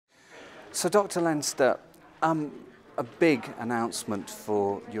So Dr. Leinster, a big announcement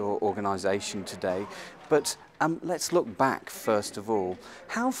for your organisation today, but let's look back first of all.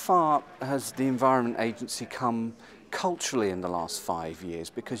 How far has the Environment Agency come culturally in the last 5 years?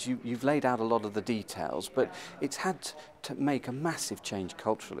 Because you've laid out a lot of the details, but it's had to make a massive change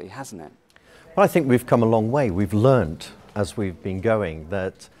culturally, hasn't it? Well, I think we've come a long way. We've learnt as we've been going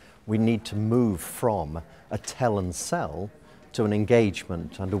that we need to move from a tell and sell to an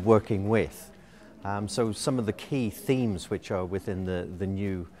engagement and a working with. So some of the key themes which are within the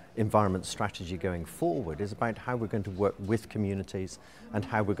new environment strategy going forward is about how we're going to work with communities and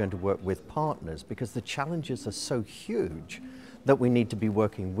how we're going to work with partners, because the challenges are so huge that we need to be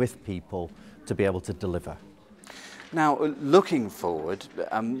working with people to be able to deliver. Now, looking forward,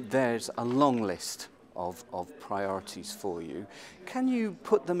 there's a long list of priorities for you. Can you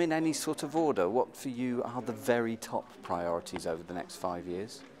put them in any sort of order? What for you are the very top priorities over the next 5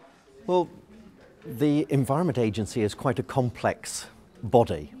 years? Well, the Environment Agency is quite a complex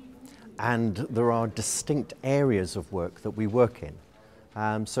body, and there are distinct areas of work that we work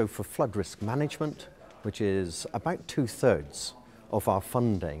in. So for flood risk management, which is about 2/3 of our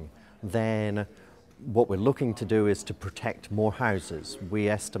funding, then what we're looking to do is to protect more houses. We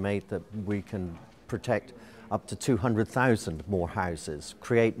estimate that we can protect up to 200,000 more houses,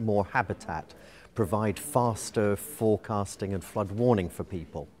 create more habitat, provide faster forecasting and flood warning for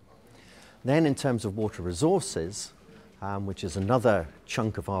people. Then in terms of water resources, which is another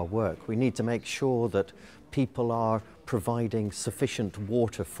chunk of our work, we need to make sure that people are providing sufficient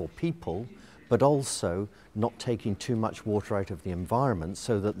water for people, but also not taking too much water out of the environment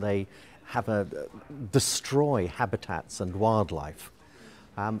so that they destroy habitats and wildlife.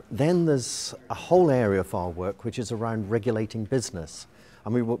 Then there's a whole area of our work which is around regulating business,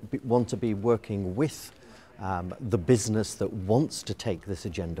 and we want to be working with the business that wants to take this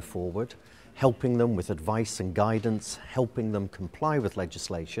agenda forward, helping them with advice and guidance, helping them comply with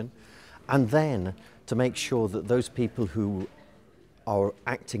legislation, and then to make sure that those people who are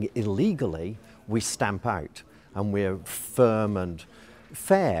acting illegally, we stamp out, and we're firm and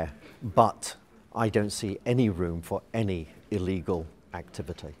fair, but I don't see any room for any illegal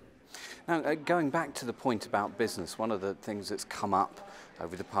activity. Now, going back to the point about business, one of the things that's come up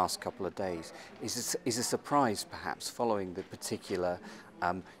over the past couple of days is a surprise, perhaps, following the particular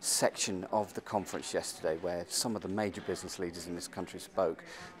section of the conference yesterday where some of the major business leaders in this country spoke.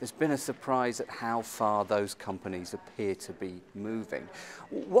 There's been a surprise at how far those companies appear to be moving.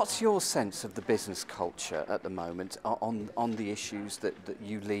 What's your sense of the business culture at the moment on the issues that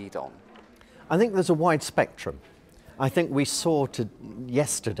you lead on? I think there's a wide spectrum. I think we saw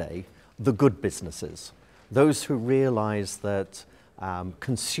yesterday the good businesses, those who realise that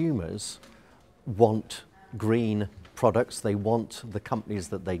consumers want green products, they want the companies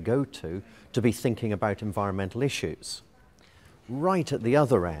that they go to be thinking about environmental issues. Right at the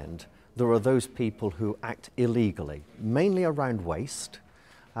other end, there are those people who act illegally, mainly around waste,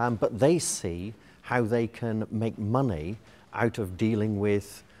 but they see how they can make money out of dealing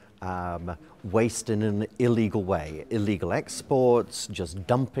with waste in an illegal way, illegal exports, just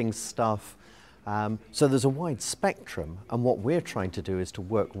dumping stuff. So there's a wide spectrum, and what we're trying to do is to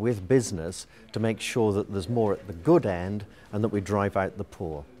work with business to make sure that there's more at the good end and that we drive out the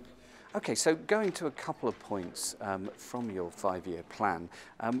poor. Okay, so going to a couple of points from your 5-year plan,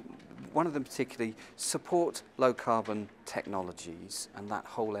 one of them particularly, support low carbon technologies and that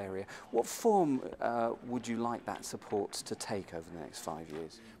whole area. What form would you like that support to take over the next 5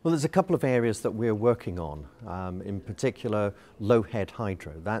 years? Well, there's a couple of areas that we're working on, in particular low head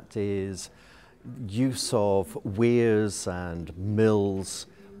hydro. That is use of weirs and mills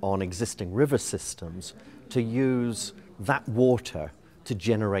on existing river systems to use that water to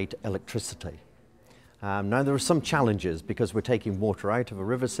generate electricity. Now there are some challenges because we're taking water out of a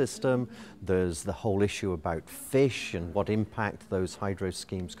river system. There's the whole issue about fish and what impact those hydro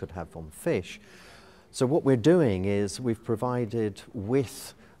schemes could have on fish. So what we're doing is we've provided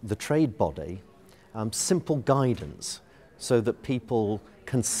with the trade body simple guidance so that people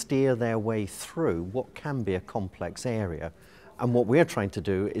can steer their way through what can be a complex area. And what we're trying to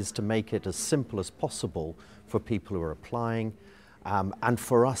do is to make it as simple as possible for people who are applying, and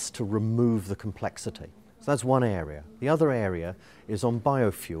for us to remove the complexity. So that's one area. The other area is on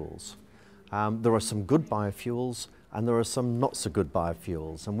biofuels. There are some good biofuels and there are some not so good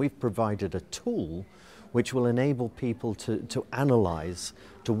biofuels, and we've provided a tool which will enable people to analyse,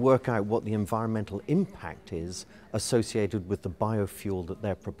 to work out what the environmental impact is associated with the biofuel that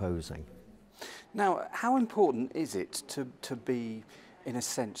they're proposing. Now, how important is it to be in a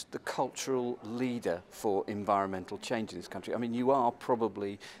sense, the cultural leader for environmental change in this country? I mean, you are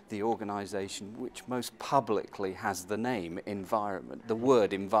probably the organisation which most publicly has the name environment, the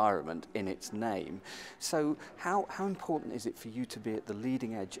word environment in its name. So how important is it for you to be at the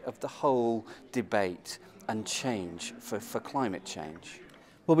leading edge of the whole debate and change for climate change?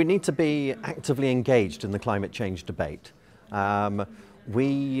 Well, we need to be actively engaged in the climate change debate.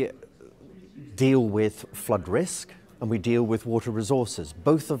 We deal with flood risk and we deal with water resources.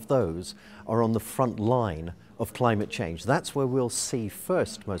 Both of those are on the front line of climate change. That's where we'll see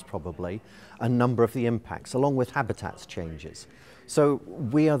first, most probably, a number of the impacts, along with habitats changes. So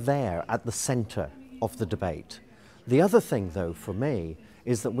we are there at the centre of the debate. The other thing, though, for me,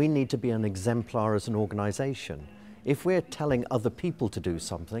 is that we need to be an exemplar as an organisation. If we're telling other people to do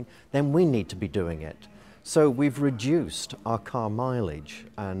something, then we need to be doing it. So we've reduced our car mileage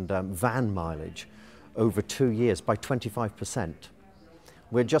and van mileage over 2 years by 25%.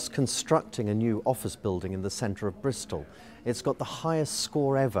 We're just constructing a new office building in the centre of Bristol. It's got the highest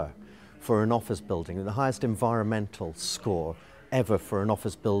score ever for an office building, the highest environmental score ever for an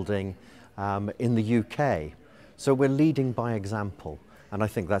office building in the UK. So we're leading by example, and I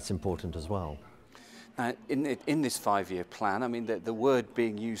think that's important as well. In this 5-year plan, I mean, the word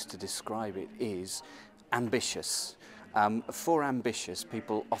being used to describe it is ambitious. For ambitious,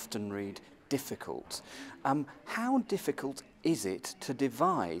 people often read difficult. How difficult is it to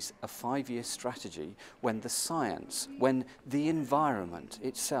devise a 5-year strategy when the science, when the environment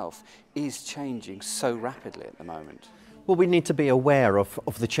itself is changing so rapidly at the moment? Well, we need to be aware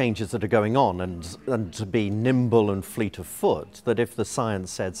of the changes that are going on and to be nimble and fleet of foot, that if the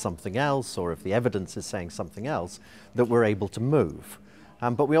science said something else or if the evidence is saying something else, that we're able to move.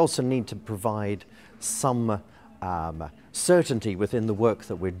 But we also need to provide some certainty within the work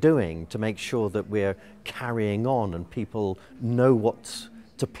that we're doing to make sure that we're carrying on and people know what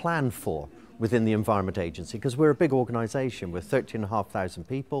to plan for within the Environment Agency, because we're a big organisation. We're 13,500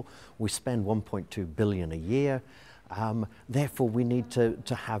 people. We spend 1.2 billion a year. Therefore, we need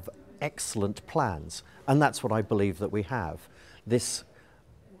to have excellent plans, and that's what I believe that we have. This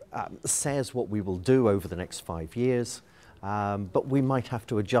says what we will do over the next 5 years, but we might have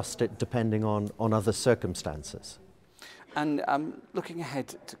to adjust it depending on other circumstances. And looking ahead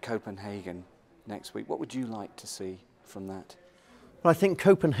to Copenhagen next week, what would you like to see from that? Well, I think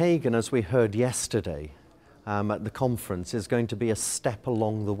Copenhagen, as we heard yesterday at the conference, is going to be a step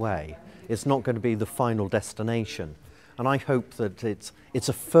along the way. It's not going to be the final destination. And I hope that it's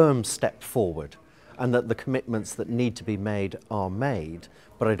a firm step forward and that the commitments that need to be made are made,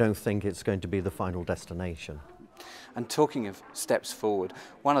 but I don't think it's going to be the final destination. And talking of steps forward,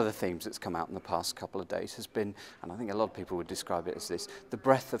 one of the themes that's come out in the past couple of days has been, and I think a lot of people would describe it as this, the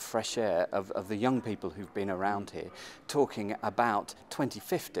breath of fresh air of the young people who've been around here, talking about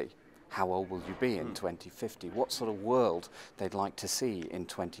 2050. How old will you be in 2050? What sort of world they'd like to see in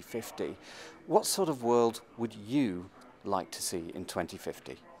 2050? What sort of world would you like to see in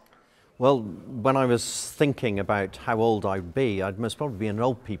 2050? Well, when I was thinking about how old I'd be, I'd most probably be in an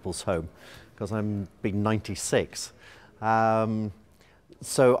old people's home, because I'm being 96.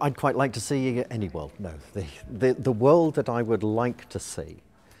 So I'd quite like to see any world. No, the world that I would like to see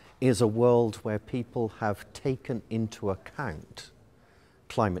is a world where people have taken into account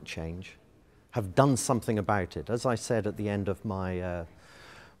climate change, have done something about it. As I said at the end of my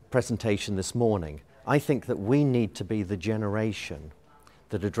presentation this morning, I think that we need to be the generation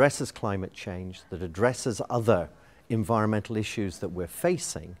that addresses climate change, that addresses other environmental issues that we're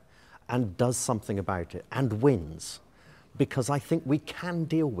facing, and does something about it, and wins. Because I think we can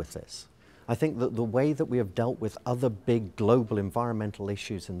deal with this. I think that the way that we have dealt with other big global environmental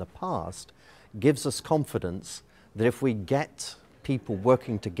issues in the past gives us confidence that if we get people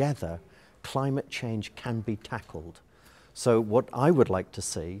working together, climate change can be tackled. So what I would like to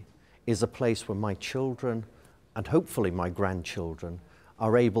see is a place where my children, and hopefully my grandchildren,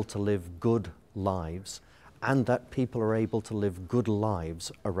 are able to live good lives, and that people are able to live good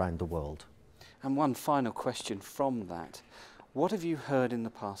lives around the world. And one final question from that. What have you heard in the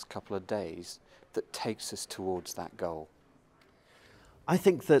past couple of days that takes us towards that goal? I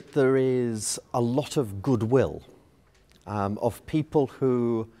think that there is a lot of goodwill of people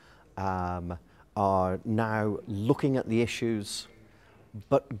who are now looking at the issues,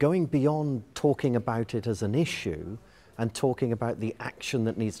 but going beyond talking about it as an issue and talking about the action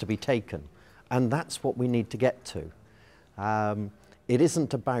that needs to be taken. And that's what we need to get to. It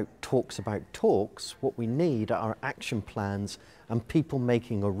isn't about talks. What we need are action plans and people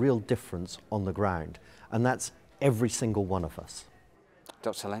making a real difference on the ground. And that's every single one of us.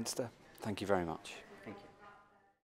 Dr. Leinster, thank you very much.